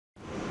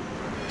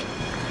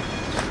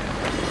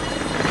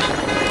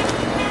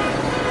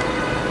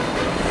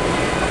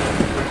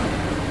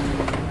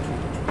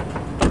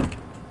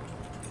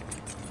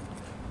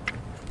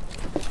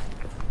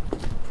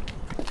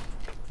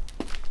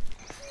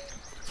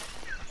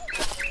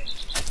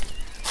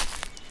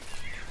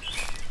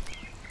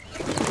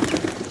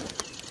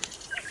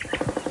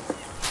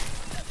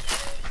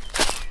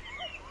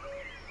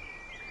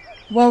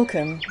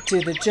Welcome to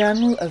the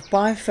Journal of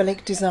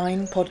Biophilic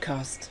Design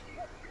podcast.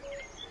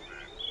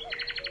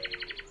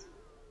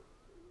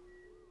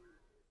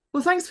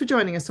 Well, thanks for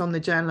joining us on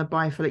the Journal of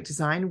Biophilic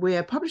Design.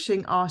 We're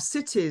publishing our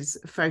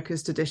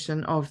cities-focused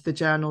edition of the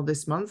journal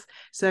this month.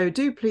 So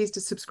do please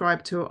to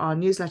subscribe to our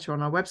newsletter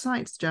on our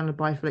website, it's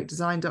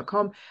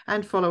journalofbiophilicdesign.com,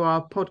 and follow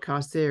our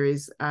podcast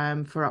series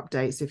for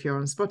updates. If you're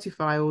on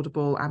Spotify,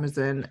 Audible,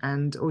 Amazon,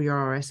 and all your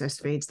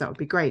RSS feeds, that would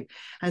be great.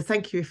 And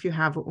thank you if you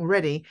have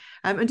already.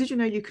 And did you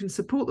know you can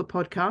support the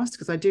podcast,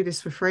 because I do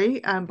this for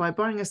free, by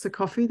buying us a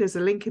coffee. There's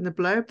a link in the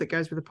blurb that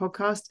goes with the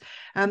podcast.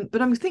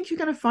 But I think you're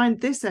going to find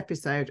this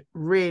episode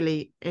really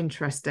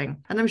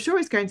interesting, and I'm sure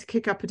it's going to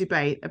kick up a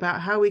debate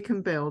about how we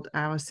can build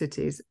our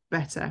cities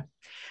better.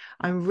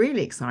 I'm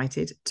really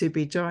excited to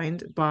be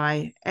joined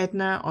by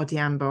Edna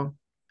Odhiambo.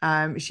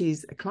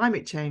 She's a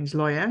climate change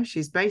lawyer.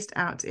 She's based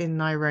out in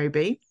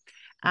Nairobi.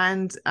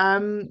 And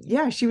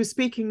she was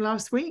speaking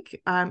last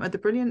week at the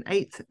brilliant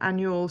 8th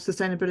Annual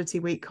Sustainability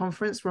Week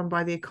conference run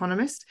by The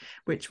Economist,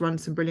 which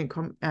runs some brilliant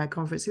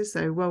conferences,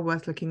 so well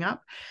worth looking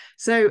up.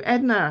 So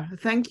Edna,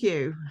 thank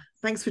you.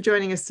 Thanks for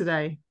joining us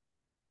today.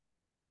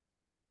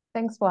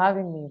 Thanks for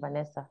having me,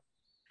 Vanessa.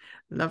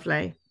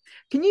 Lovely.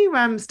 Can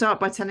you start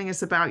by telling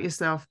us about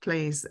yourself,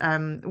 please?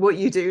 What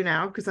you do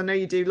now, because I know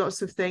you do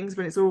lots of things,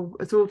 but it's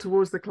all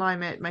towards the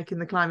climate, making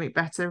the climate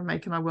better,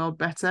 making our world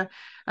better,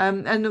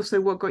 and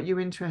also what got you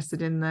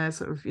interested in the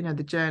sort of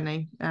the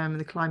journey,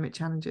 the climate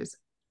challenges.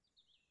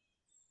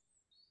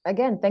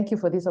 Again, thank you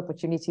for this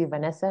opportunity,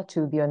 Vanessa,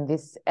 to be on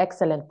this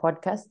excellent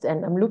podcast,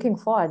 and I'm looking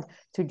forward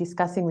to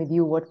discussing with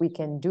you what we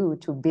can do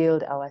to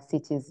build our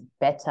cities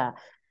better.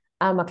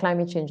 I'm a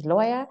climate change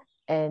lawyer,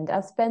 and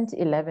I've spent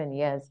 11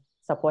 years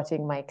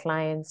supporting my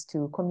clients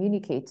to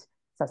communicate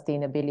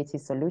sustainability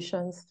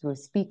solutions through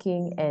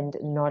speaking and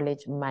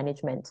knowledge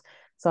management.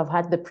 So I've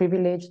had the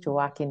privilege to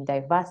work in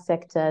diverse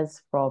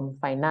sectors from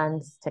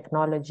finance,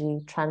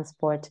 technology,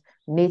 transport,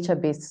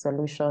 nature-based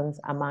solutions,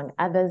 among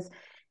others.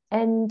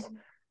 And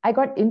I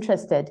got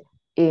interested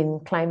in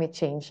climate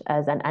change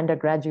as an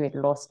undergraduate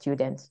law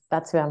student.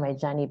 That's where my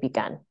journey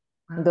began.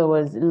 There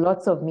was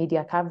lots of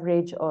media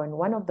coverage on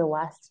one of the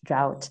worst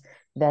droughts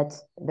that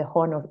the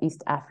Horn of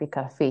East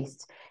Africa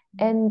faced.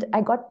 And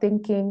I got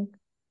thinking,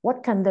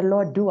 what can the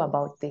law do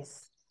about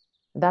this?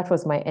 That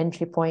was my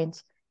entry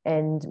point.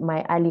 And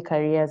my early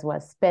careers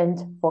was spent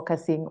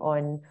focusing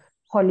on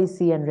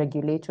policy and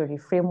regulatory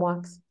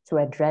frameworks to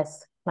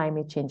address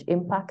climate change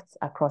impacts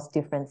across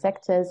different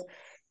sectors.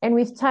 And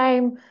with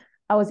time,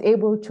 I was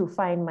able to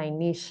find my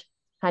niche,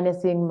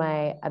 harnessing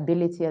my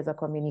ability as a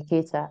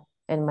communicator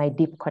and my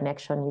deep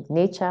connection with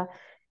nature.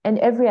 And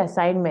every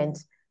assignment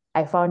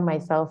I found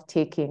myself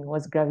taking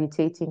was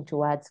gravitating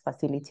towards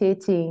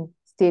facilitating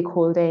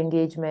stakeholder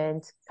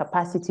engagement,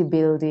 capacity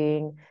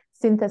building,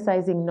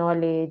 synthesizing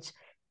knowledge,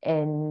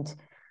 and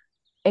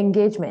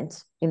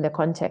engagement in the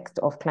context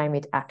of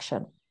climate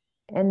action.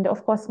 And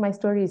of course, my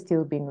story is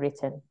still being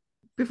written.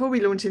 Before we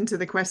launch into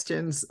the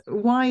questions,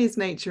 why is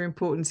nature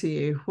important to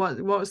you?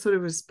 What sort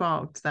of has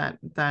sparked that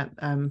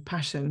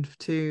passion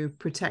to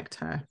protect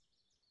her?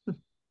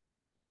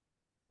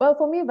 Well,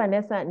 for me,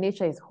 Vanessa,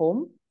 nature is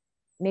home.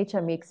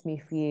 Nature makes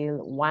me feel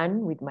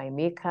one with my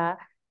maker.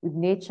 With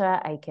nature,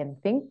 I can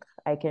think,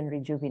 I can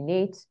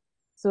rejuvenate.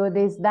 So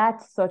there's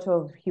that sort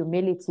of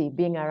humility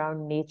being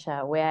around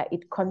nature where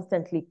it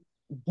constantly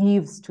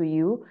gives to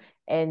you.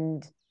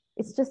 And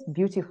it's just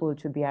beautiful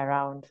to be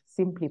around.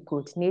 Simply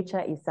put,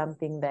 nature is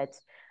something that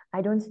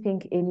I don't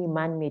think any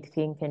man-made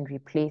thing can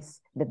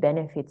replace the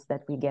benefits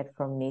that we get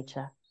from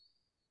nature.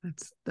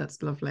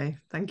 That's lovely.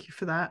 Thank you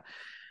for that.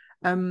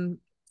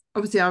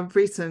 Obviously, our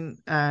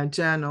recent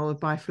journal of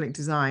Biophilic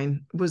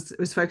Design was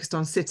focused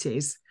on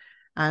cities,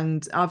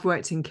 and I've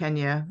worked in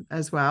Kenya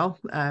as well.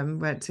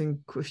 Worked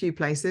in a few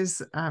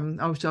places,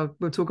 which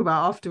we'll talk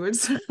about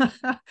afterwards.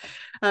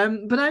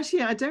 But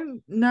actually, I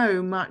don't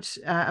know much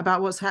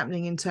about what's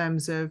happening in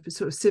terms of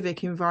sort of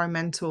civic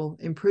environmental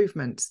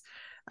improvements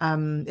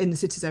in the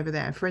cities over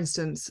there. For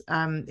instance,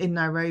 in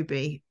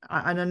Nairobi,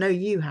 and I know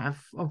you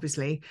have,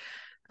 obviously.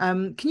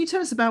 Can you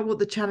tell us about what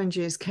the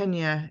challenges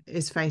Kenya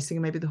is facing,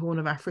 and maybe the Horn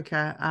of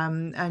Africa,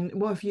 and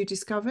what have you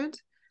discovered?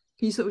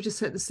 Can you sort of just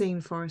set the scene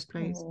for us,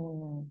 please?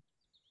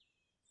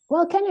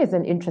 Well, Kenya is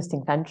an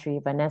interesting country,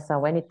 Vanessa,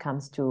 when it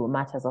comes to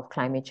matters of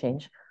climate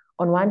change.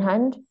 On one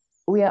hand,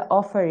 we are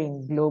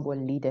offering global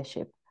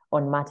leadership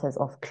on matters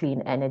of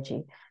clean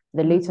energy.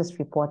 The latest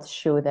reports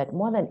show that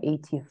more than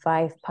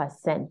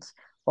 85%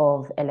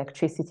 of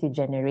electricity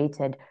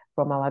generated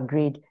from our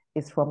grid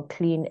is from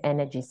clean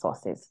energy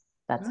sources.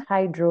 That's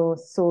hydro,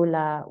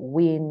 solar,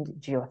 wind,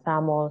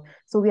 geothermal.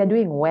 So we are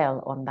doing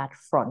well on that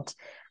front.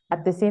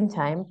 At the same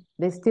time,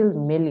 there's still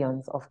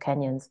millions of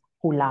Kenyans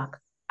who lack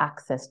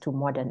access to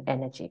modern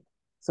energy.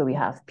 So we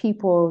have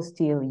people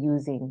still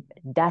using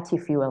dirty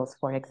fuels,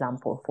 for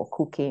example, for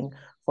cooking,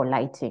 for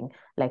lighting,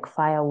 like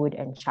firewood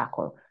and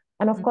charcoal.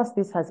 And of course,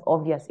 this has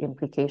obvious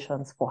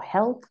implications for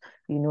health.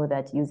 You know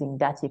that using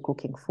dirty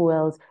cooking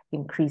fuels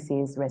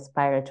increases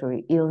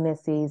respiratory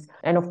illnesses.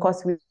 And of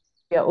course, we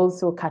are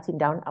also cutting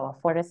down our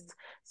forests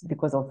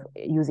because of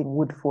using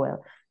wood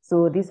fuel.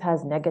 So this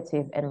has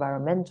negative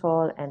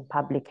environmental and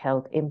public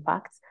health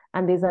impacts.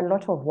 And there's a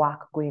lot of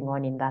work going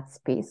on in that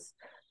space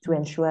to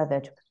ensure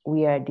that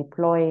we are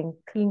deploying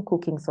clean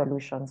cooking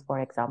solutions, for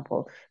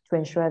example, to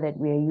ensure that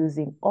we are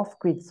using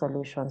off-grid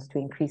solutions to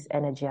increase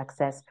energy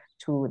access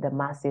to the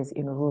masses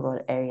in rural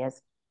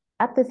areas.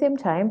 At the same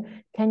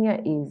time,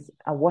 Kenya is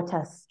a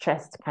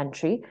water-stressed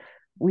country.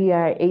 We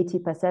are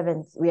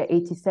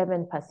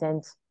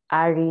 87%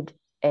 arid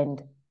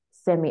and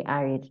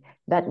semi-arid.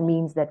 That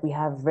means that we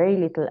have very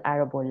little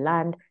arable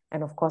land,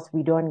 and of course,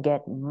 we don't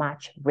get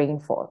much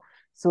rainfall.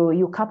 So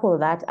you couple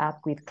that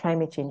up with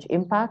climate change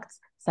impacts,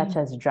 such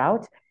as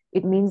drought,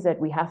 it means that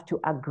we have to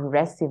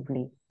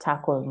aggressively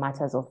tackle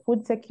matters of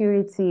food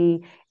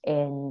security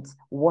and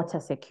water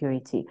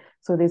security.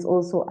 So there's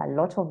also a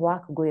lot of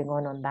work going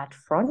on that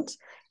front.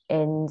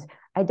 And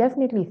I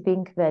definitely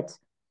think that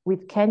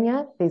with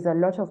Kenya, there's a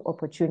lot of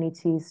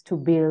opportunities to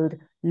build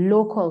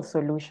local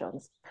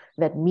solutions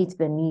that meet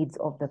the needs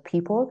of the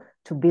people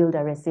to build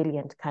a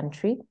resilient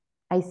country.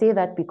 I say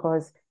that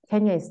because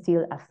Kenya is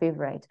still a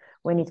favorite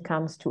when it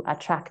comes to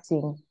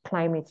attracting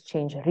climate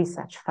change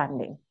research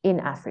funding in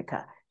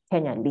Africa.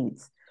 Kenya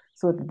leads.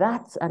 So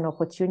that's an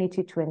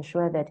opportunity to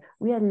ensure that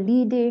we are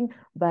leading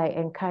by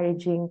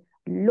encouraging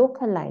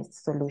localized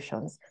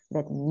solutions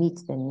that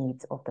meet the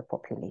needs of the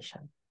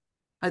population.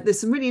 There's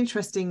some really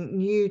interesting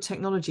new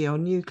technology or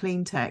new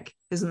clean tech,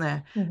 isn't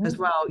there, as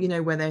well,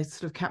 where they're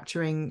sort of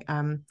capturing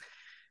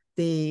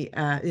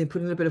they're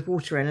putting a little bit of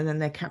water in, and then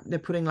they're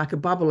putting like a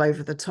bubble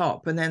over the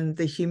top, and then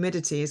the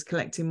humidity is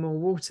collecting more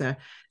water,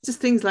 just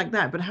things like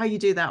that. But how you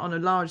do that on a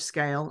large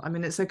scale, I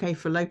mean, it's okay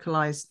for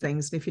localized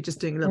things, and if you're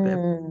just doing a little bit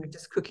of,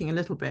 just cooking a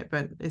little bit,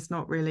 but it's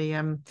not really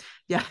you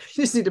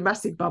just need a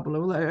massive bubble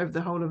all over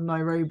the whole of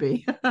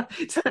Nairobi.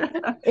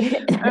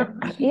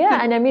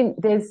 Yeah, and I mean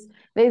there's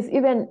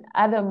even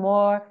other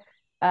more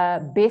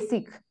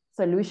basic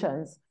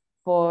solutions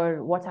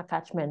for water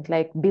catchment,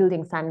 like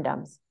building sand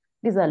dams.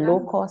 These are low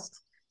cost.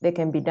 They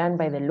can be done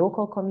by the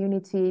local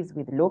communities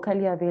with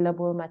locally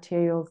available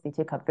materials. They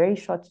take a very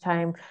short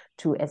time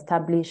to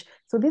establish.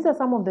 So these are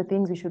some of the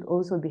things we should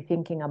also be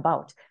thinking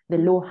about, the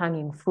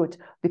low-hanging fruit,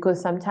 because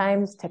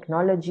sometimes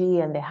technology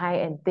and the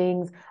high-end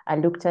things are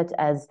looked at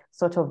as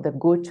sort of the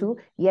go-to,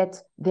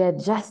 yet they're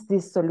just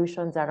these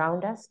solutions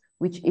around us,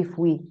 which if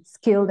we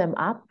scale them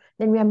up,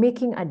 then we are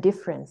making a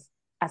difference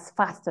as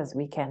fast as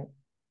we can.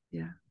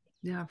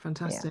 Yeah,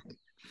 fantastic. Yeah.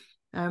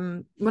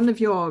 One of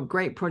your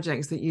great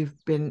projects that you've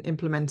been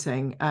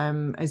implementing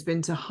has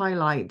been to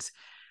highlight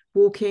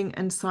walking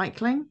and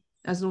cycling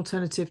as an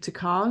alternative to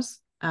cars,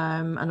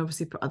 and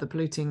obviously other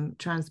polluting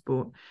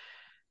transport.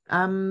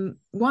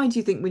 Why do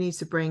you think we need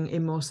to bring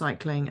in more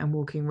cycling and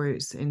walking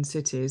routes in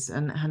cities,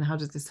 and how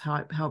does this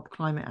help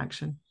climate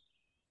action?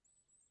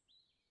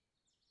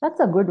 That's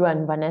a good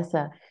one,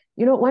 Vanessa.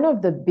 One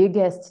of the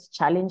biggest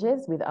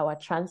challenges with our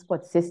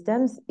transport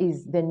systems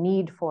is the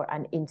need for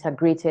an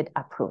integrated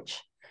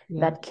approach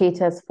that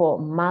caters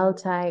for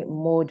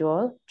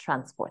multimodal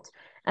transport.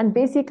 And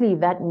basically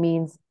that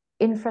means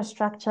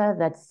infrastructure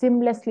that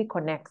seamlessly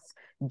connects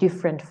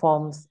different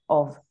forms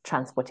of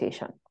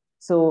transportation.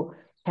 So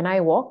can I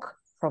walk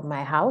from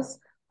my house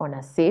on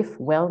a safe,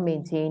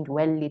 well-maintained,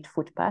 well-lit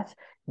footpath,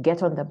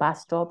 get on the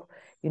bus stop,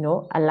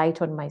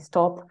 alight on my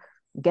stop,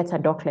 get a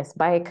dockless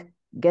bike,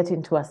 get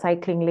into a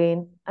cycling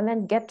lane, and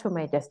then get to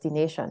my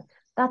destination?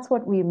 That's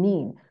what we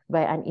mean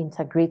by an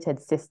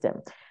integrated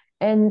system.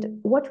 And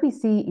what we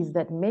see is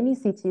that many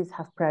cities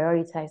have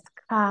prioritized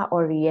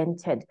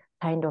car-oriented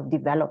kind of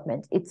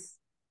development. It's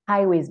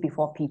highways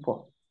before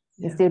people,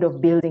 instead of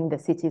building the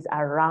cities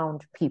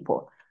around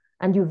people.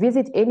 And you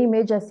visit any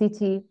major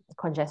city,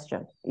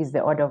 congestion is the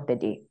order of the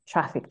day,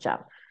 traffic jam.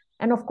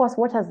 And of course,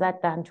 what has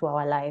that done to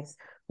our lives?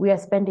 We are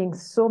spending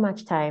so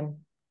much time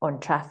on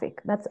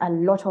traffic. That's a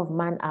lot of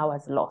man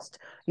hours lost.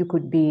 You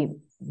could be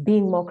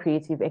being more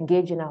creative,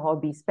 engage in a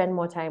hobby, spend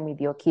more time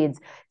with your kids,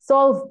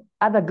 solve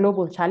other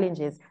global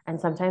challenges, and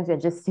sometimes we're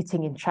just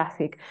sitting in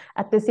traffic.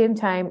 At the same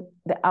time,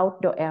 the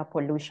outdoor air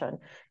pollution,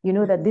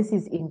 that this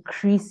is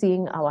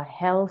increasing our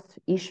health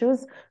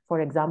issues.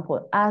 For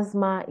example,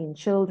 asthma in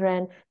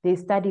children. There's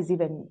studies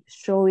even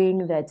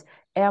showing that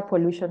air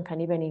pollution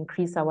can even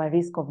increase our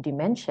risk of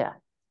dementia.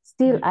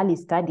 Still early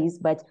studies,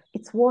 but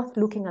it's worth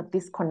looking at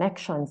these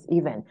connections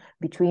even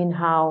between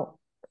how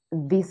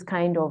this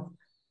kind of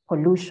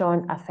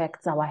pollution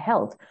affects our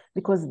health,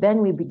 because then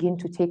we begin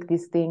to take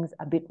these things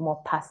a bit more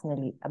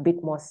personally, a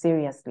bit more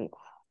seriously.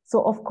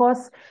 So of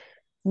course,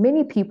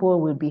 many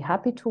people will be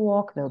happy to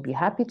walk, they'll be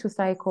happy to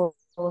cycle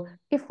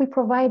if we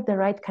provide the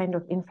right kind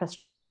of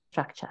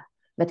infrastructure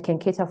that can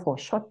cater for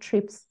short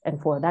trips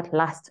and for that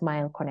last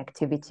mile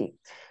connectivity.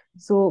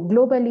 So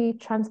globally,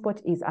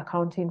 transport is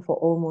accounting for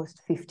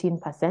almost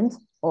 15%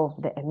 of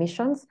the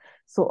emissions.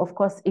 So of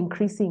course,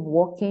 increasing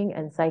walking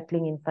and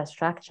cycling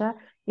infrastructure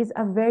is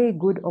a very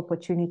good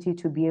opportunity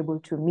to be able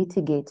to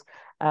mitigate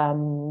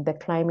the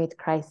climate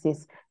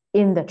crisis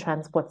in the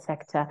transport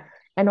sector.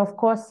 And of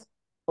course,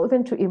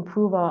 even to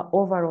improve our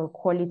overall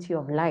quality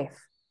of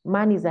life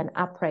man is an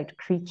upright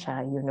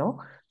creature,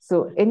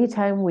 So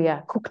anytime we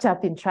are cooked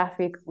up in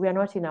traffic, we are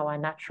not in our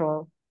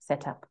natural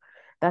setup.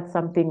 That's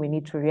something we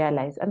need to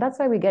realize. And that's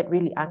why we get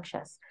really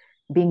anxious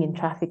being in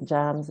traffic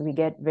jams. We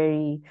get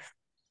very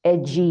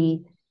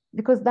edgy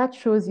because that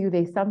shows you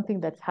there's something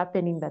that's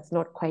happening that's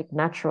not quite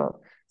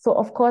natural. So,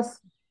 of course,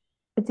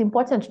 it's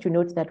important to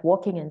note that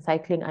walking and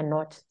cycling are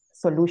not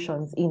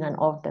solutions in and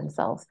of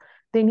themselves.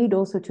 They need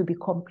also to be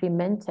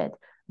complemented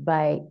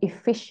by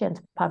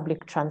efficient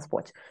public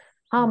transport.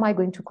 How am I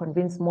going to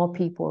convince more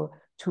people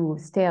to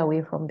stay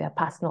away from their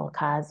personal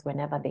cars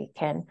whenever they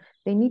can?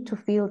 They need to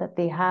feel that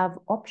they have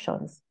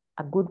options,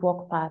 a good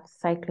walk path,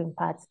 cycling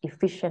paths,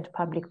 efficient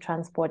public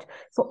transport.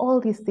 So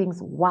all these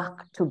things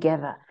work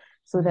together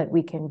so that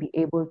we can be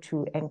able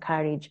to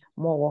encourage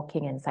more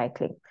walking and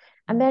cycling.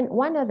 And then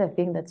one other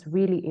thing that's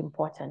really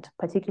important,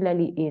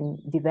 particularly in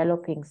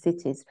developing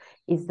cities,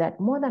 is that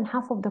more than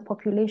half of the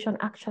population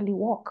actually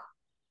walk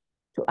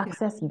to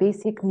access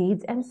basic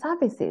needs and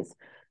services.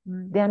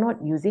 They are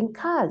not using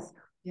cars.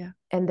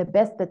 And the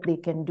best that they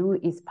can do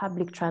is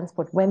public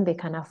transport when they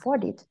can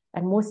afford it.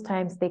 And most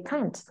times they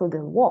can't, so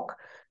they'll walk.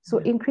 So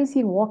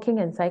increasing walking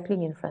and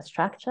cycling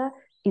infrastructure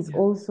is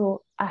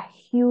also a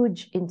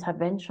huge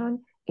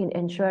intervention in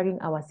ensuring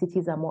our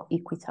cities are more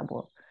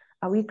equitable.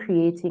 Are we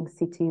creating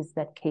cities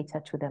that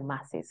cater to the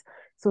masses?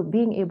 So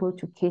being able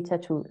to cater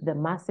to the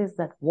masses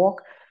that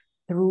walk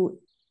through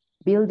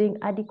building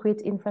adequate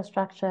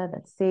infrastructure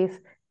that's safe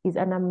is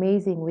an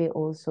amazing way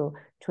also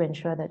to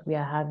ensure that we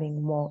are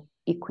having more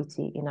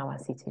equity in our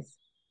cities.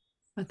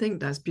 I think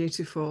that's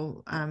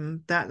beautiful.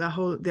 That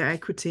the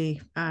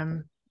equity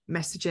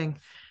messaging,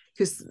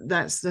 because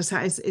that's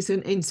how it's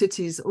in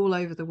cities all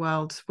over the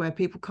world where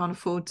people can't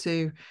afford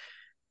to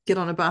get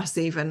on a bus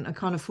even, and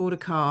can't afford a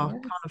car,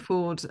 can't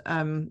afford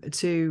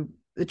to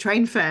the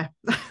train fare.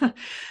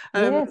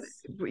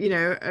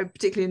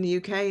 Particularly in the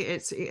UK,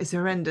 it's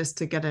horrendous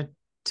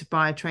to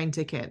buy a train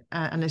ticket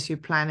unless you're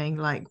planning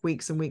like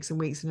weeks and weeks and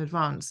weeks in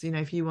advance.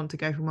 If you want to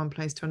go from one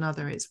place to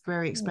another, it's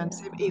very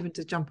expensive, even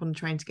to jump on a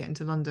train to get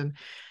into London.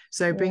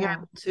 So being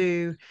able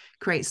to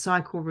create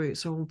cycle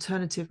routes or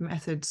alternative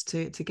methods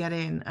to get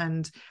in,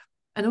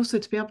 and also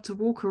to be able to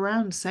walk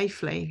around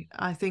safely,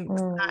 I think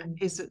that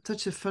is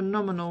such a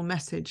phenomenal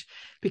message,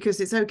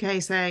 because it's okay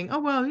saying, oh,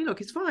 well, look,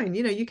 it's fine.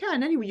 You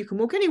can anyway, you can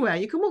walk anywhere.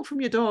 You can walk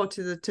from your door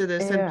to the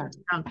center of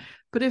town.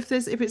 But if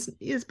it's,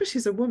 especially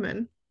as a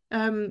woman,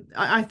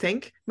 I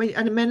think,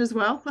 and men as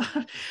well,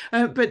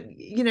 but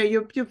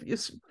you're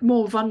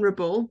more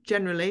vulnerable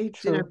generally,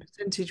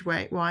 percentage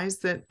wise,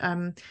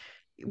 that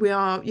we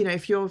are,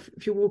 if you're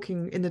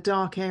walking in the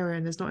dark area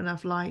and there's not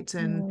enough light.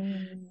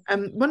 And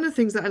one of the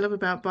things that I love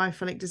about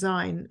biophilic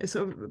design is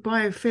sort of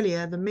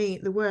biophilia.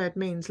 The word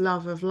means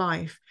love of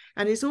life,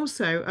 and it's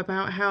also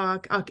about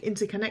how our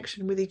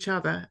interconnection with each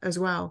other as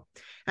well.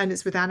 And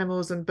it's with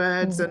animals and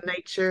birds and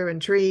nature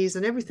and trees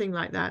and everything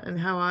like that, and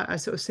how our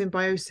sort of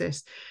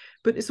symbiosis.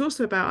 But it's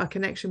also about our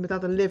connection with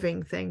other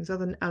living things,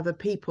 other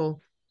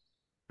people.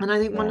 And I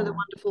think one of the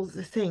wonderful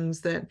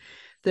things that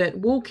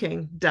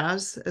walking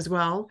does as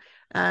well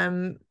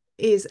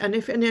is, and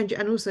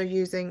also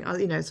using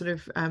sort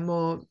of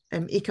more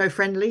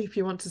eco-friendly, if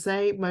you want to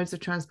say, modes of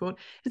transport,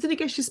 is that it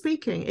gets you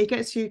speaking, it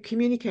gets you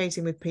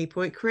communicating with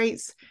people, it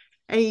creates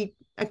a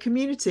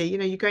community.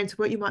 You're going to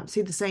work, you might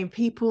see the same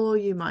people,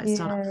 you might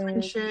start up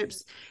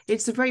friendships.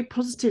 It's a very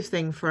positive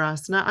thing for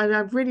us. And I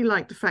really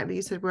like the fact that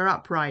you said we're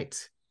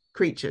upright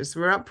creatures,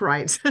 we're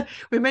upright.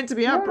 We're meant to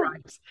be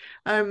upright.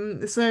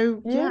 It's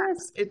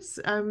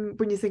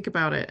when you think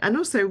about it. And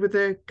also with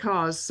the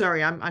cars,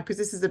 sorry, I'm because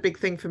this is a big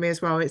thing for me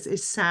as well,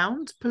 it's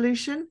sound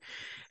pollution.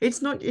 It's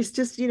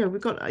just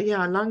we've got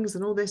our lungs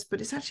and all this,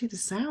 but it's actually the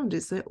sound,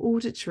 it's the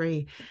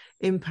auditory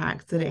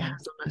impact that it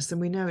has on us,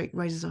 and we know it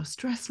raises our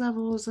stress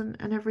levels and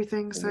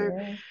everything. So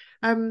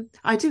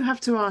I do have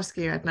to ask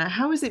you, Edna,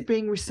 how is it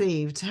being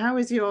received? How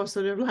is your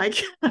sort of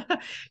like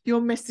your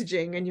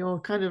messaging and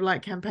your kind of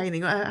like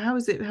campaigning? How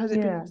is it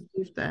being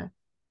received there?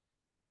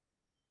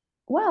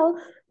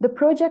 Well, the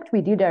project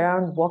we did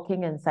around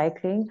walking and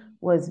cycling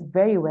was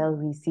very well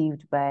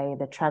received by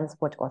the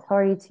transport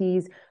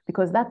authorities,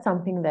 because that's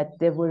something that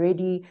they've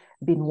already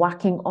been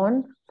working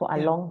on for a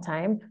long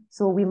time.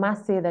 So we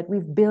must say that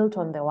we've built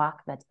on the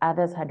work that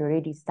others had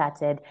already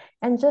started,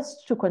 and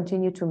just to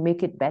continue to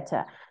make it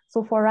better.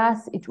 So for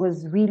us, it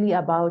was really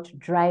about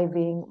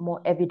driving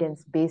more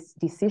evidence-based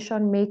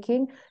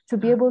decision-making to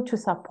be able to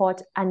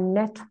support a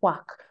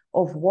network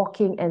of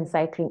walking and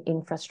cycling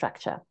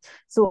infrastructure.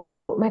 So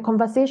my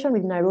conversation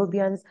with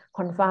Nairobians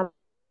confirms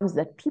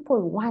that people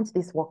want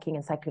this walking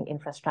and cycling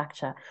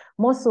infrastructure,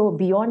 more so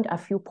beyond a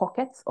few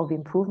pockets of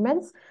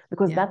improvements,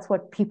 because that's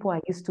what people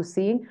are used to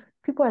seeing.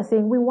 People are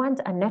saying, we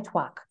want a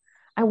network.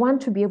 I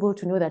want to be able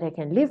to know that I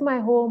can leave my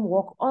home,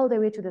 walk all the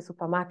way to the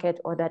supermarket,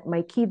 or that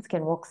my kids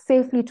can walk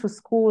safely to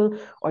school,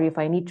 or if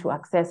I need to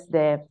access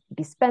the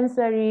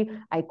dispensary,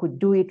 I could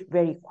do it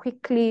very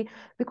quickly,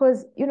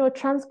 because,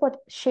 transport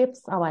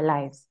shapes our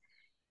lives.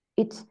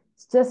 It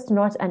just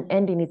not an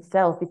end in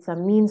itself. It's a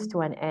means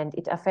to an end.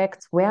 It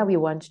affects where we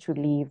want to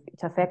live. It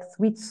affects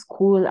which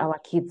school our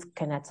kids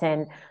can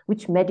attend,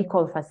 which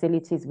medical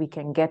facilities we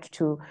can get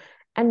to,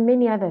 and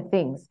many other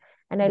things.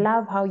 And I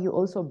love how you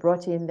also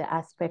brought in the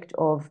aspect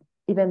of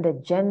even the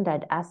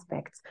gendered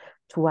aspects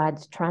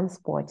towards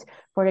transport.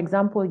 For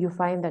example, you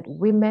find that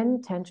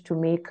women tend to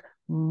make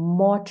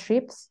more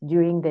trips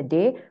during the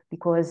day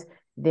because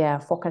they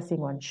are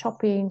focusing on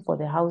shopping for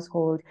the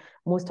household.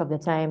 Most of the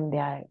time, they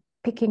are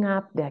picking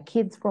up their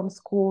kids from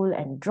school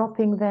and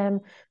dropping them.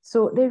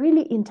 So they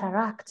really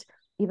interact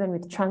even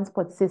with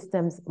transport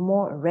systems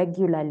more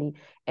regularly.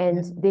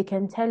 And they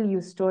can tell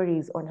you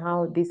stories on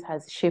how this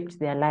has shaped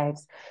their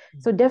lives.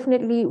 So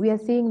definitely we are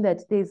seeing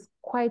that there's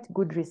quite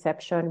good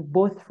reception,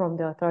 both from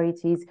the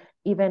authorities,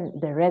 even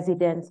the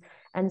residents.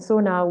 And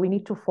so now we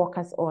need to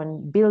focus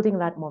on building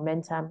that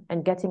momentum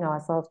and getting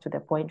ourselves to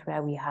the point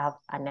where we have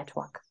a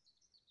network.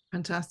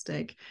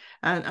 Fantastic.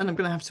 And I'm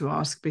going to have to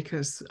ask,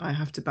 because I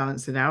have to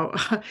balance it out.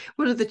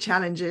 What are the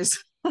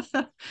challenges?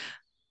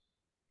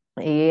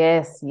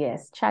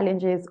 Yes,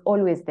 challenges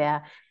always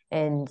there.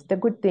 And the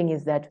good thing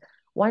is that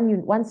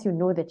once you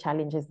know the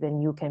challenges, then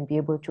you can be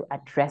able to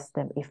address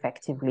them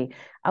effectively.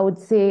 I would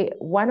say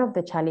one of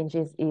the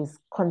challenges is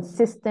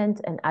consistent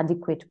and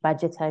adequate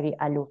budgetary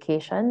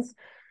allocations.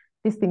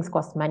 These things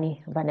cost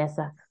money,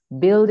 Vanessa.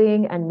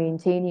 Building and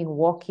maintaining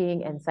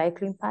walking and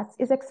cycling paths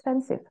is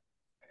expensive.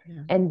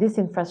 And this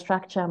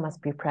infrastructure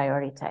must be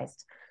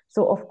prioritized.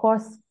 So, of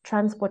course,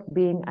 transport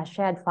being a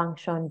shared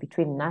function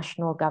between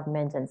national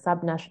government and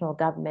subnational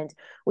government,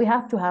 we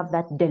have to have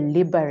that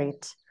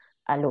deliberate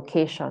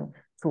allocation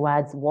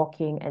towards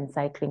walking and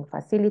cycling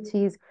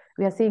facilities.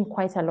 We are seeing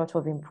quite a lot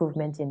of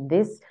improvement in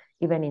this,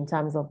 even in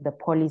terms of the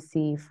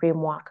policy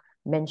framework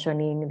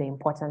mentioning the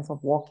importance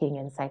of walking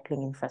and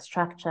cycling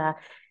infrastructure,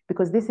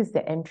 because this is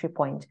the entry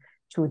point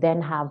to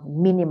then have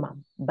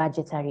minimum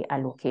budgetary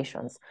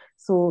allocations.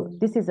 So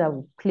this is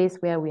a place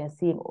where we are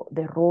seeing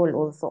the role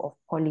also of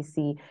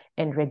policy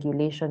and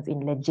regulations in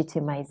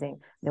legitimizing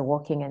the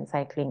walking and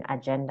cycling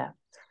agenda.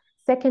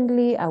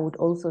 Secondly, I would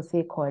also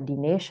say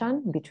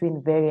coordination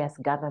between various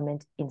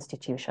government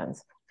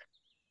institutions.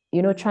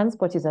 You know,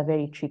 transport is a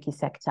very tricky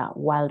sector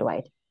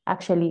worldwide.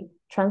 Actually,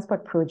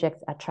 transport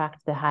projects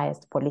attract the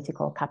highest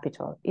political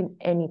capital in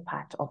any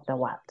part of the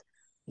world.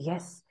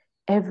 Yes,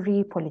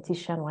 every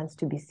politician wants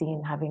to be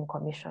seen having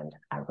commissioned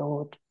a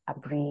road, a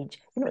bridge.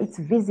 You know, it's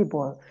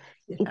visible.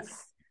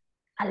 It's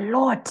a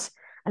lot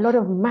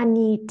of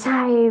money,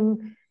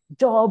 time,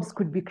 jobs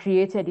could be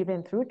created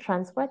even through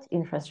transport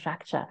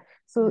infrastructure.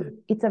 So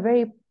it's a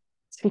very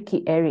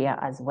tricky area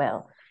as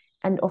well.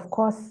 And of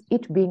course,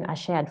 it being a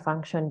shared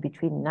function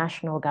between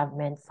national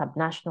government,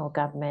 subnational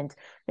government,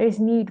 there is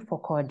need for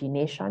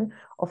coordination.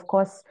 Of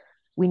course,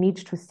 we need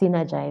to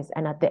synergize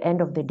and at the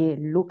end of the day,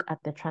 look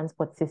at the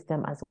transport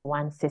system as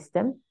one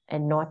system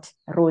and not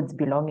roads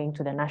belonging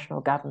to the national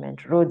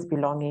government, roads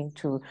belonging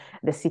to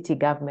the city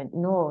government.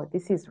 No,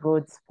 this is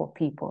roads for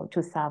people,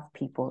 to serve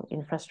people,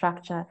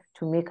 infrastructure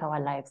to make our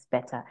lives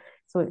better.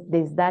 So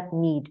there's that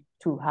need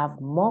to have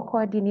more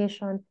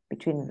coordination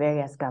between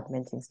various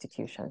government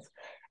institutions.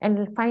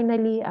 And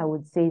finally, I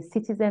would say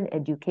citizen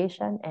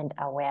education and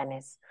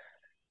awareness.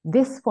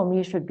 This for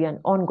me should be an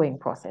ongoing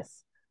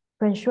process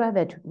to ensure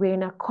that we're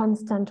in a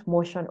constant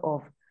motion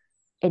of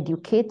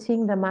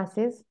educating the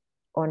masses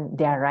on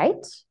their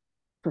right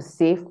to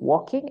safe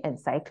walking and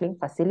cycling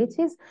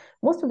facilities.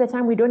 Most of the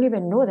time, we don't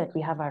even know that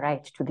we have a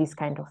right to these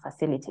kind of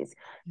facilities.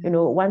 You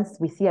know, once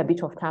we see a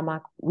bit of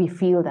tarmac, we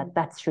feel that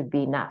that should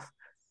be enough.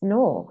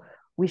 No,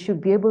 we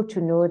should be able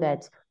to know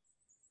that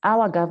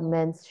our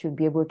governments should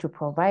be able to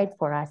provide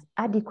for us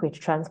adequate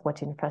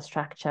transport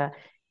infrastructure,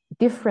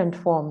 different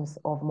forms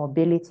of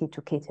mobility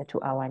to cater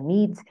to our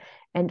needs.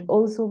 And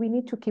also we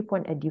need to keep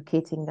on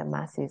educating the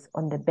masses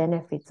on the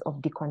benefits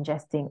of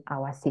decongesting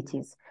our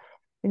cities.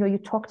 You know, you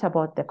talked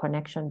about the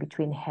connection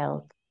between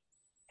health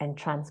and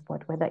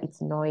transport, whether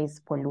it's noise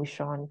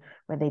pollution,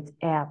 whether it's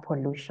air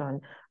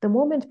pollution. The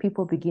moment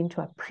people begin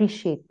to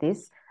appreciate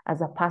this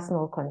as a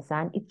personal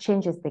concern, it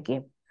changes the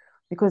game.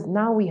 Because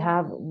now we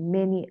have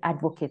many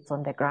advocates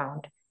on the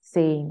ground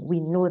saying we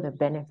know the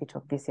benefit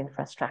of this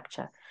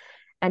infrastructure.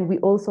 And we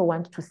also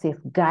want to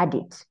safeguard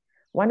it.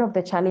 One of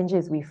the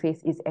challenges we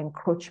face is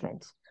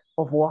encroachment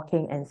of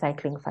walking and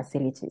cycling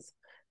facilities.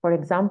 For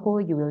example,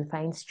 you will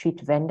find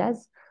street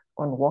vendors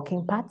on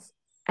walking paths.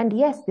 And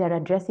yes, they're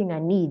addressing a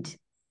need.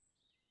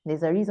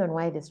 There's a reason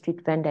why the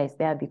street vendor is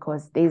there,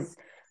 because there's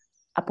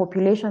a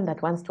population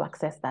that wants to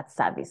access that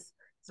service.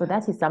 So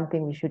that is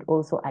something we should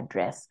also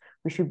address.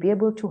 We should be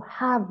able to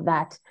have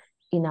that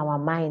in our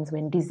minds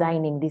when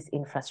designing this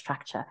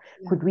infrastructure.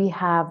 Could we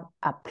have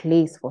a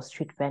place for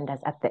street vendors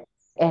at the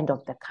end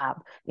of the curb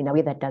in a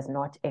way that does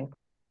not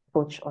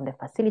encroach on the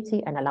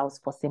facility and allows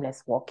for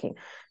seamless walking?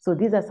 So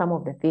these are some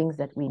of the things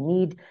that we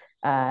need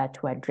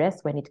to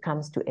address when it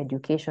comes to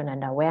education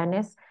and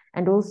awareness.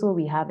 And also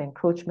we have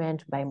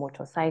encroachment by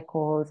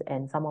motorcycles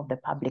and some of the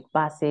public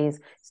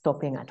buses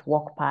stopping at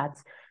walk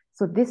paths.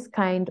 So this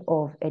kind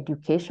of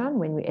education,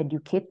 when we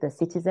educate the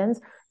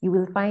citizens, you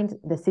will find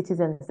the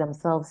citizens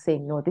themselves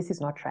saying, no, this is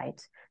not right.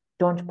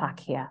 Don't park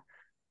here.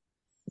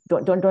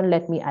 Don't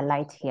let me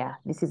alight here.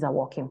 This is a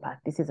walking path.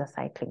 This is a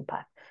cycling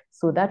path.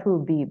 So that will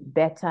be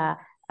better,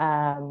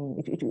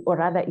 or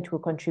rather it will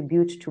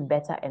contribute to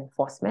better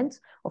enforcement.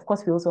 Of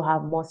course, we also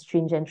have more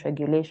stringent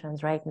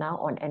regulations right now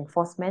on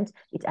enforcement.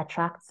 It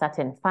attracts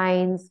certain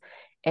fines,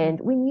 and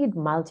we need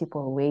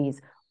multiple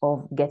ways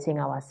of getting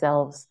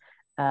ourselves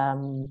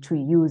to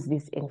use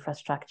this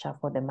infrastructure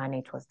for the manner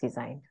it was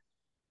designed.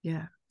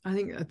 Yeah, I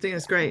think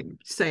that's great.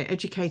 Say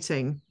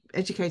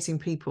educating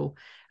people,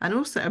 and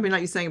also, I mean, like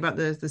you're saying about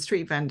the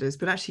street vendors,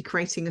 but actually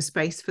creating a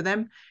space for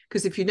them.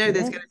 Because if you know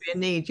there's going to be a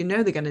need, you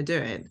know they're going to do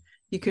it.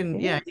 You can,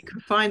 yeah, you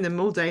can find them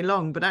all day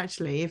long, but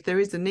actually, if there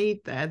is a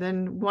need there,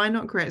 then why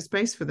not create a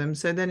space for them?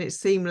 So then it's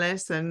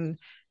seamless, and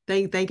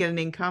they get an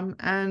income,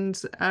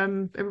 and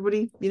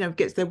everybody, you know,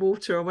 gets their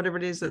water or whatever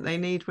it is that they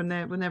need when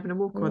they're having a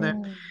walk or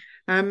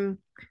they're.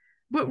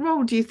 What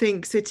role do you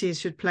think cities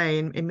should play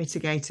in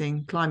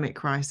mitigating climate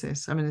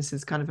crisis? I mean, this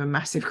is kind of a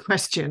massive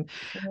question,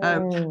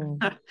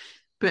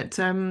 but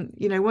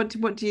you know,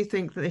 what do you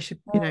think that they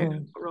should, you know,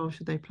 what role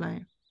should they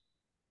play?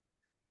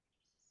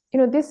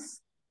 You know,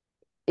 this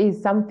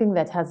is something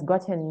that has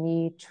gotten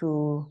me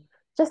to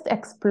just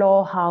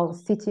explore how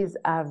cities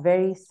are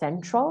very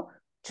central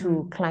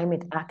to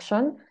climate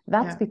action.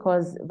 That's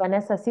because,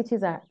 Vanessa,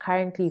 cities are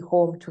currently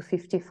home to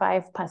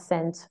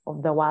 55%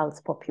 of the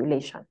world's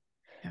population.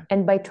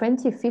 And by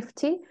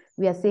 2050,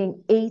 we are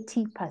saying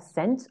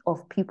 80%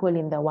 of people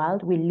in the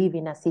world will live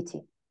in a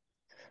city.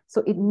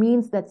 So it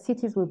means that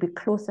cities will be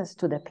closest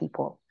to the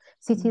people.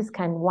 Cities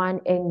can,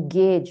 one,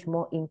 engage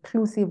more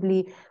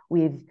inclusively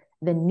with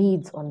the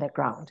needs on the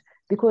ground,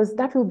 because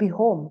that will be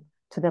home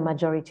to the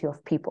majority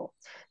of people.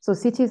 So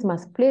cities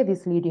must play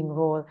this leading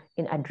role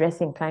in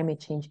addressing climate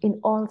change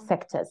in all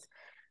sectors.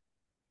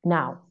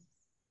 Now,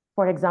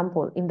 for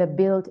example, in the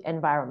built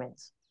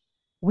environment,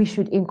 we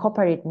should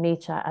incorporate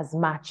nature as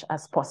much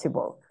as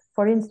possible.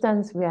 For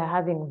instance, we are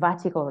having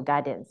vertical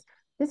gardens.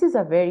 This is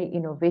a very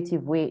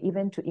innovative way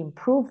even to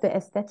improve the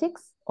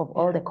aesthetics of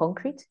all the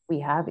concrete we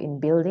have in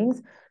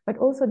buildings, but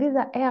also these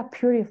are air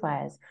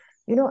purifiers.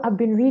 You know, I've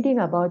been reading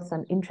about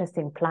some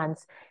interesting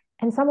plants,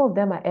 and some of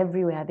them are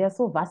everywhere. They're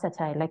so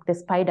versatile, like the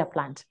spider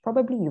plant.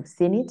 Probably you've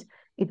seen it.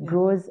 It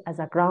grows as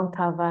a ground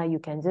cover. You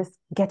can just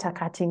get a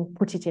cutting,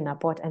 put it in a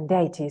pot, and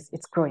there it is.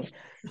 It's growing.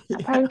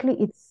 Apparently,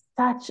 it's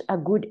such a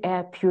good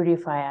air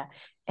purifier.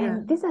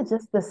 And these are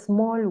just the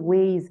small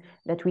ways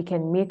that we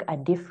can make a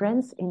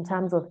difference in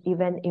terms of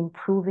even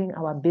improving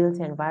our built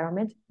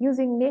environment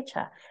using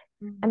nature.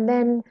 And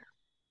then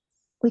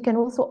we can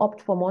also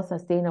opt for more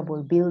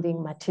sustainable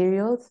building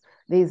materials.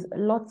 There's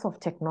lots of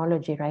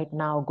technology right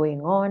now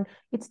going on.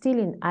 It's still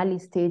in early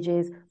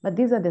stages, but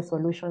these are the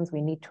solutions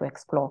we need to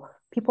explore.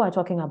 People are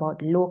talking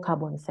about low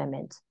carbon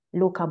cement,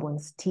 low carbon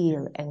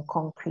steel and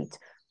concrete.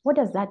 What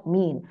does that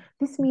mean?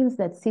 This means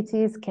that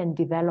cities can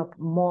develop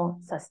more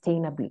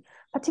sustainably,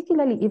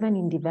 particularly even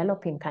in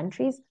developing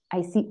countries.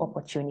 I see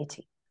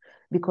opportunity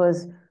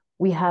because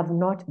we have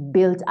not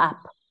built up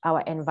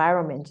our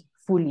environment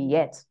fully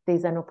yet.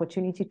 There's an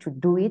opportunity to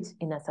do it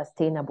in a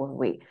sustainable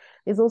way.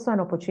 There's also an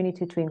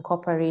opportunity to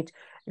incorporate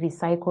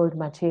recycled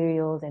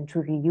materials and to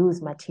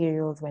reuse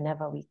materials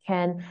whenever we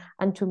can,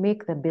 and to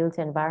make the built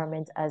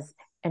environment as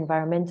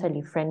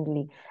environmentally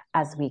friendly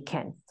as we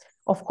can.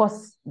 Of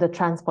course, the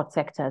transport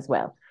sector as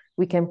well.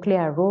 We can play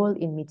a role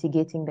in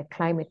mitigating the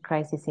climate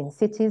crisis in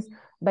cities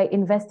by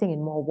investing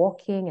in more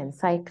walking and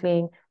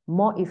cycling,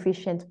 more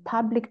efficient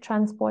public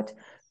transport,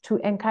 to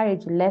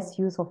encourage less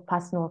use of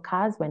personal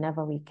cars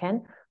whenever we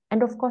can.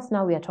 And of course,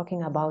 now we are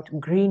talking about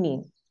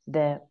greening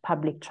the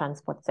public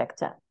transport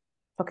sector,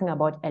 talking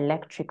about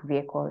electric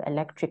vehicle,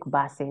 electric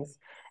buses,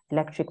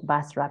 electric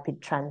bus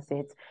rapid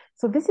transit.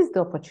 So this is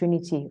the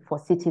opportunity for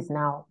cities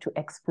now to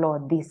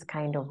explore these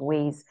kind of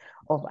ways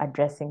of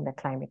addressing the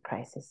climate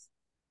crisis.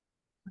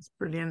 That's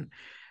brilliant.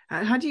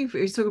 How do you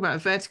talk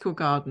about vertical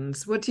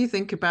gardens? What do you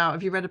think about,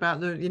 have you read about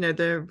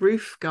the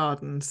roof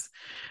gardens?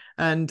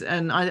 And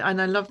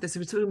I love this.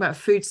 We're talking about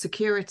food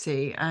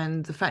security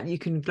and the fact that you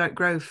can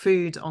grow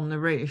food on the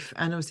roof,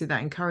 and obviously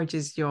that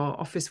encourages your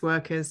office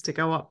workers to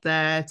go up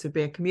there to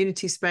be a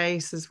community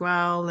space as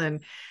well,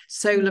 and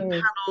solar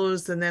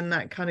panels, and then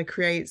that kind of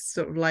creates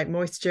sort of like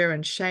moisture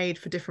and shade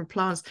for different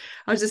plants.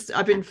 I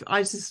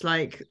just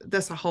like,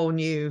 that's a whole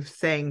new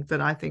thing that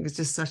I think is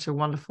just such a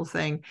wonderful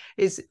thing.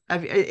 Is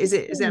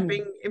that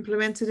being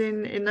implemented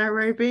in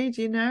Nairobi?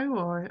 Do you know,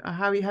 or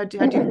how do you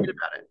feel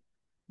about it?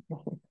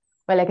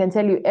 Well, I can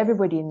tell you,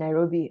 everybody in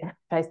Nairobi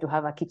tries to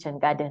have a kitchen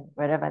garden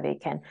wherever they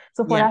can.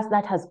 So for us,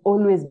 that has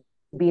always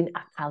been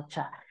a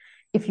culture.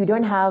 If you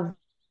don't have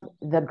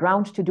the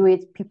ground to do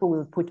it, people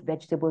will put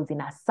vegetables in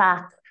a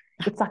sack.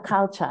 It's a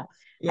culture.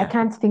 I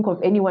can't think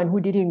of anyone who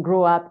didn't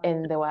grow up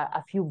and there were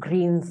a few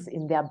greens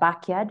in their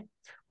backyard.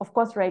 Of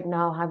course, right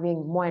now,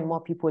 having more and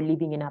more people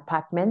living in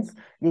apartments,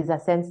 there's a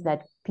sense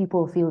that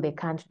people feel they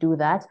can't do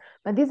that.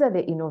 But these are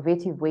the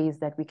innovative ways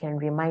that we can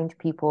remind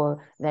people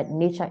that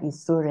nature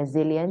is so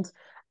resilient.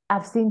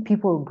 I've seen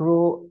people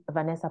grow,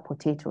 Vanessa,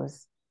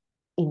 potatoes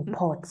in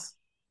pots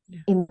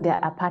in their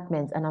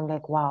apartments. And I'm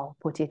like, wow,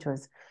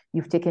 potatoes,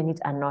 you've taken it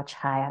a notch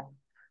higher.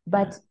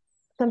 But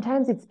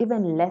sometimes it's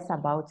even less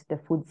about the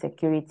food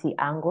security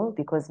angle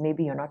because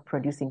maybe you're not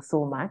producing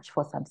so much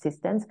for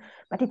subsistence,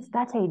 but it's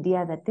that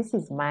idea that this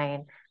is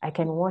mine. I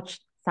can watch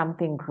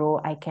something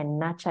grow, I can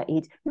nurture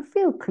it. You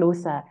feel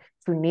closer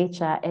to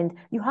nature and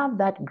you have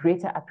that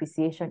greater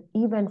appreciation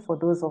even for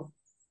those of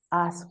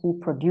us who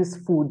produce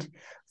food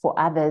for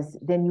others,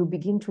 then you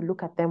begin to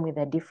look at them with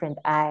a different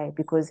eye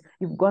because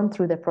you've gone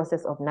through the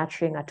process of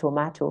nurturing a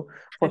tomato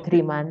for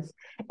 3 months.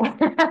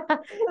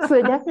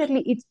 So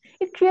definitely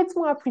it creates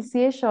more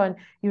appreciation,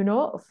 you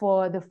know,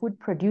 for the food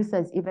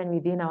producers even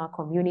within our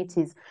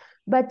communities.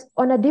 But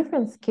on a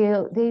different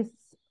scale, there's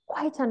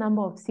quite a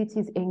number of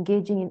cities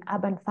engaging in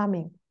urban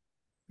farming.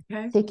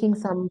 Okay. Taking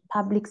some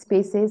public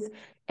spaces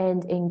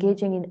and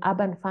engaging in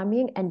urban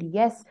farming. And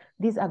yes,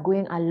 these are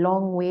going a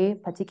long way,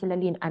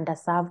 particularly in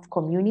underserved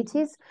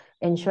communities,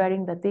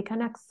 ensuring that they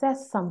can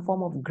access some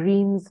form of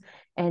greens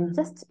and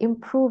just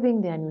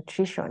improving their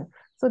nutrition.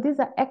 So these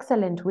are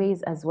excellent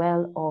ways as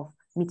well of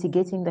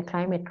mitigating the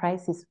climate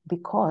crisis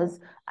because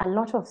a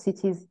lot of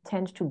cities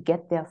tend to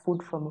get their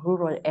food from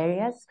rural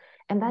areas.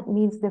 And that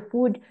means the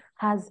food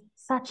has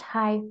such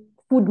high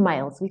food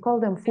miles. We call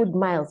them food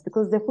miles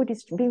because the food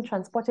is being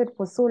transported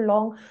for so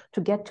long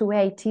to get to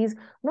where it is,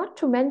 not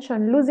to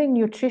mention losing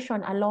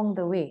nutrition along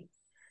the way.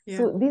 Yeah.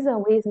 So these are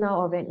ways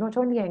now of not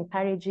only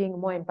encouraging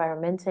more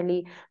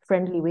environmentally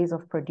friendly ways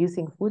of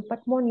producing food,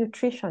 but more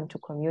nutrition to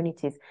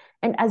communities.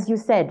 And as you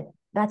said,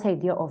 that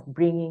idea of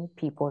bringing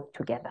people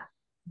together.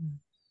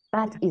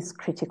 That is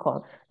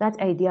critical. That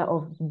idea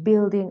of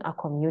building a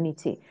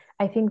community.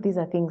 I think these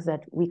are things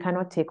that we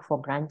cannot take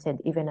for granted,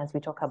 even as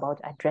we talk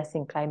about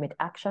addressing climate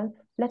action.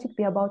 Let it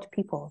be about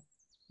people.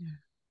 Yeah,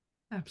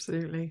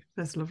 absolutely.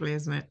 That's lovely,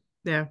 isn't it?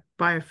 Yeah,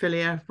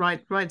 biophilia,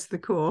 right to the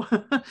core.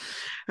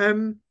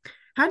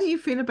 How do you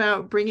feel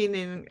about bringing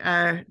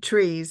in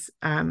trees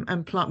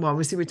and plant? Well,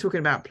 obviously we're talking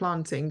about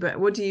planting, but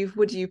what do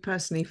you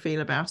personally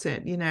feel about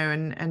it? You know,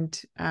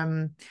 and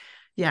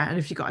yeah, and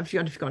if you've got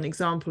an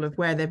example of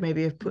where they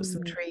maybe have put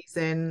some trees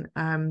in,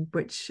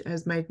 which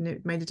has made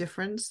a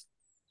difference.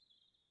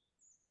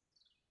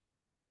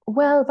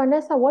 Well,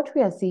 Vanessa, what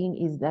we are seeing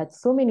is that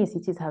so many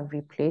cities have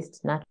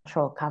replaced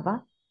natural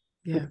cover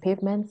with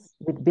pavements,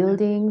 with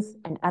buildings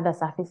and other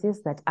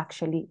surfaces that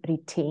actually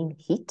retain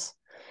heat.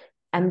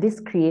 And this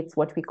creates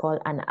what we call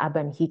an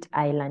urban heat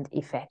island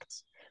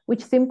effect,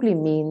 which simply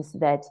means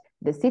that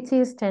the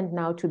cities tend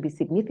now to be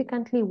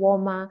significantly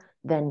warmer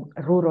than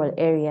rural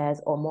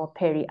areas or more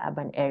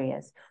peri-urban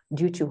areas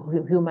due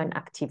to human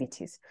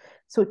activities.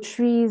 So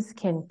trees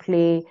can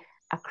play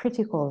a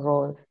critical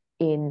role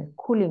in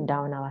cooling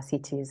down our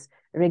cities,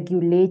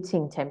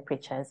 regulating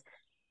temperatures,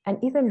 and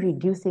even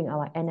reducing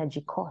our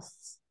energy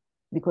costs,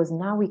 because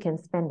now we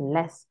can spend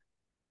less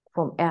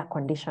from air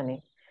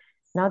conditioning.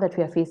 Now that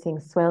we are facing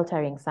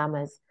sweltering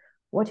summers,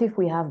 what if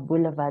we have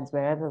boulevards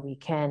wherever we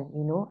can,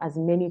 you know, as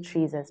many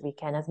trees as we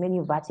can, as many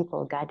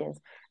vertical gardens?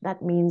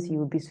 That means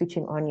you'll be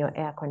switching on your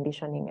air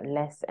conditioning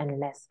less and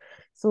less.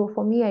 So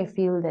for me, I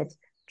feel that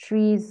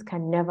trees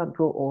can never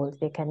grow old.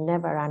 They can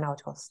never run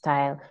out of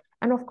style.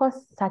 And of course,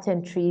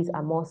 certain trees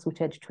are more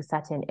suited to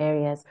certain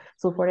areas.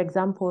 So for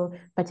example,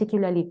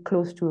 particularly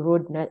close to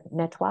road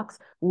networks,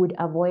 we would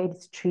avoid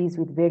trees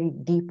with very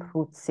deep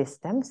root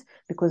systems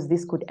because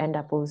this could end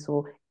up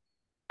also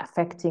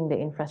affecting the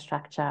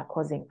infrastructure,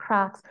 causing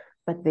cracks.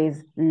 But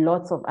there's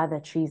lots of other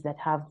trees that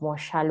have more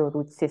shallow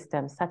root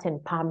systems,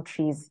 certain palm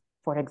trees,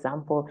 for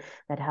example,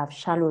 that have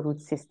shallow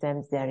root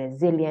systems. They're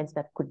resilient,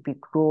 that could be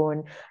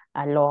grown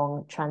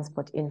along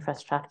transport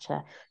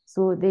infrastructure.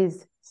 So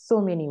there's so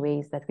many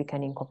ways that we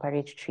can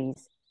incorporate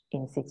trees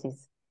in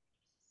cities.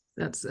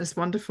 That's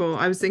wonderful.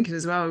 I was thinking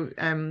as well,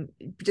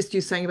 just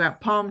you saying about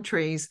palm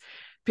trees.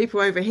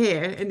 People over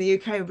here in the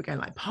UK will be going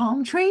like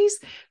palm trees,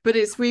 but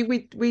it's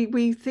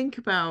we think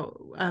about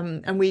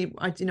and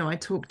I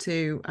talked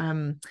to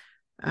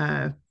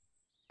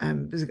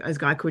there's a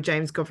guy called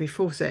James Godfrey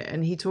Fawcett,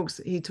 and he talks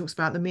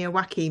about the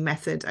Miyawaki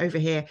method over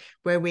here,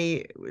 where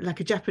we like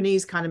a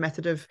Japanese kind of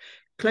method of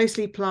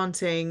closely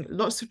planting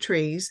lots of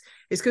trees.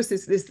 It's because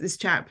this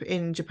chap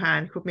in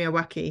Japan called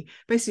Miyawaki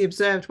basically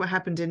observed what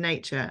happened in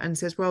nature and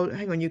says, well,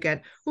 hang on, you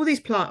get all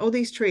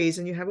these trees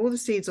and you have all the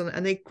seeds on it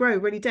and they grow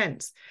really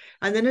dense,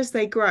 and then as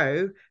they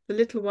grow, the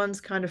little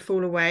ones kind of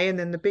fall away, and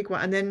then the big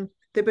one, and then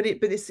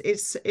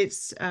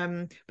it's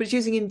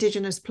using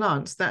indigenous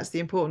plants. That's the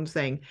important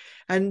thing.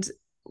 And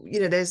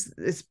you know, there's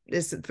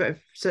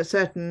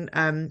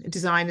certain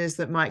designers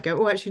that might go,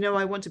 oh, actually no,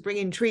 I want to bring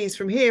in trees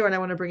from here and I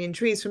want to bring in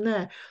trees from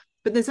there.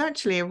 But there's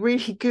actually a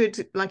really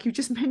good, like you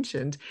just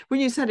mentioned, when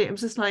you said it, it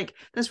was just like,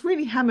 that's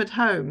really hammered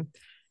home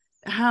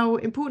how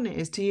important it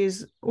is to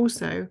use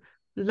also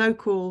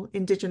local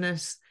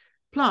indigenous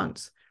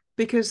plants,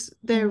 because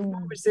they're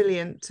more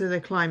resilient to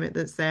the climate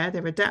that's there.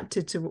 They're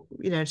adapted to,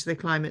 to the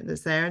climate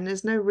that's there. And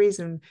there's no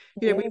reason,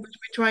 Yes. we're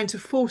trying to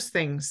force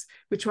things.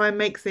 We try and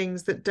make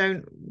things that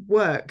don't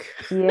work.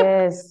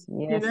 Yes,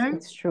 You yes, know?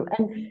 it's true.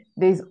 And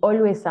there's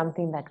always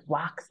something that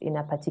works in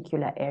a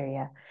particular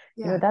area.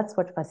 Yeah. That's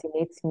what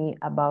fascinates me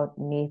about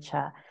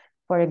nature.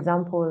 For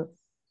example,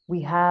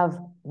 we have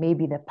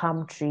maybe the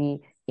palm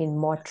tree in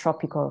more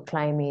tropical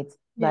climates,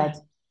 Yeah.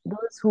 but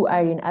those who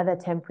are in other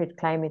temperate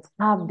climates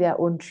have their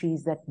own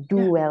trees that do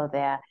Yeah. well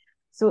there.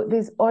 So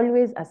there's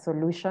always a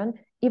solution,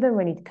 even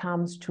when it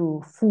comes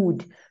to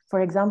food.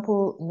 For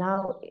example,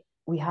 now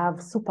we have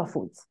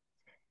superfoods.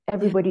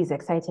 Everybody is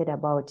excited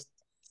about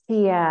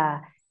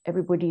chia.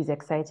 Everybody is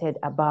excited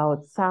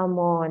about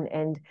salmon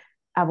and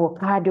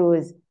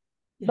avocados.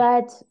 Yeah.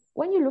 But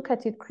when you look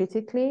at it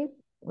critically,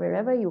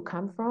 wherever you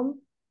come from,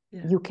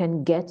 Yeah. you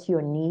can get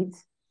your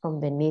needs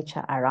from the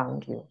nature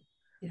around you.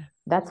 Yeah.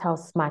 That's how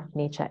smart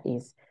nature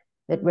is.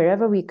 That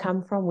wherever we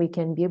come from, we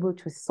can be able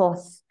to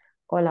source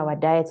all our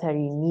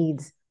dietary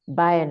needs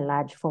by and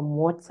large from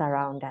what's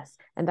around us.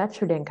 And that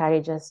should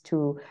encourage us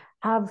to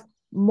have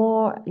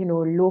more,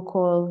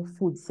 local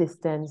food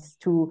systems,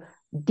 to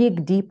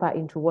dig deeper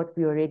into what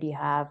we already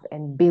have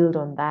and build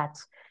on that.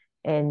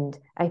 And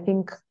I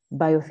think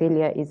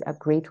biophilia is a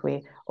great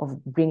way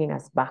of bringing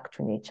us back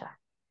to nature.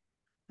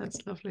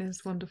 That's lovely.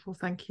 That's wonderful.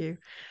 Thank you.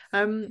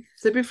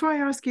 So before I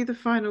ask you the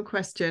final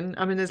question,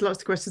 I mean, there's lots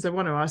of questions I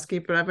want to ask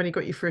you, but I've only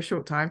got you for a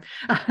short time.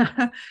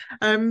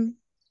 So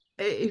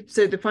is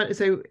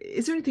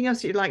there anything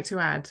else you'd like to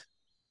add?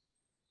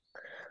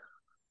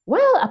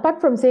 Well,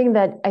 apart from saying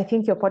that I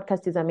think your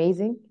podcast is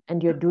amazing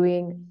and you're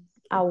doing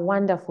a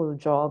wonderful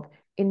job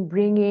in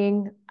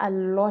bringing a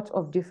lot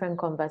of different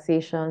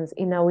conversations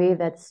in a way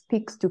that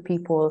speaks to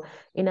people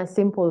in a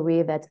simple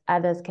way that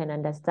others can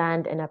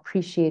understand and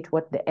appreciate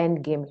what the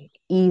end game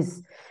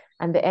is.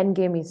 And the end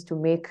game is to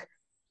make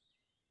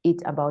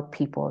it about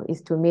people,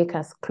 is to make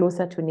us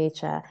closer to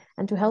nature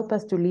and to help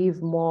us to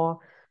live more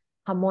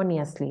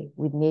harmoniously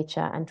with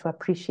nature and to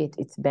appreciate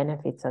its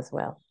benefits as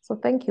well. So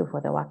thank you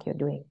for the work you're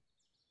doing.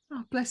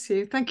 Oh, bless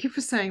you. Thank you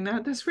for saying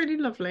that. That's really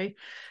lovely.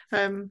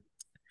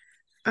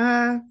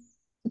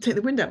 Take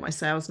the wind out my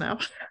sails now.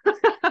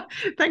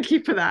 Thank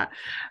you for that.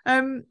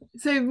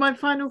 So my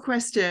final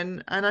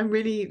question, and I'm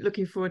really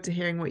looking forward to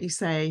hearing what you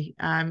say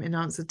in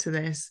answer to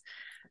this.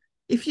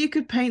 If you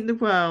could paint the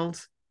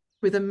world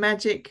with a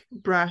magic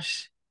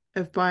brush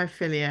of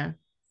biophilia,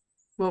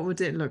 what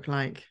would it look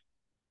like?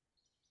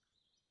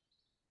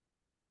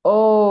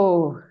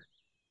 Oh,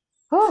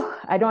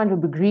 I don't want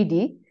to be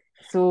greedy.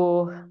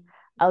 So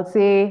I'll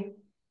say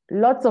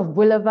lots of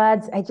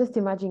boulevards. I just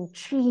imagine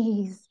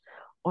trees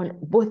on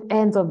both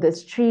ends of the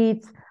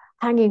streets,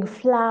 hanging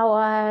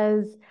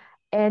flowers,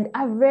 and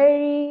a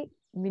very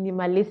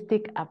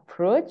minimalistic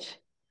approach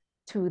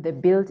to the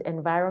built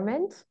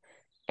environment.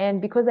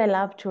 And because I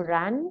love to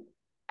run,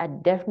 I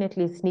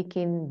definitely sneak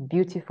in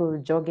beautiful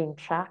jogging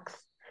tracks,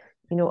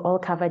 all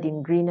covered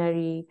in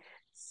greenery.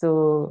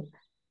 So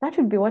that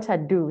would be what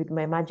I'd do with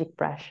my magic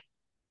brush.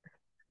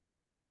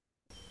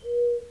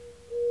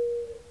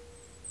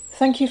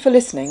 Thank you for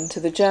listening to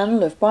the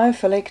Journal of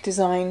Biophilic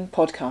Design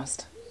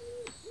podcast.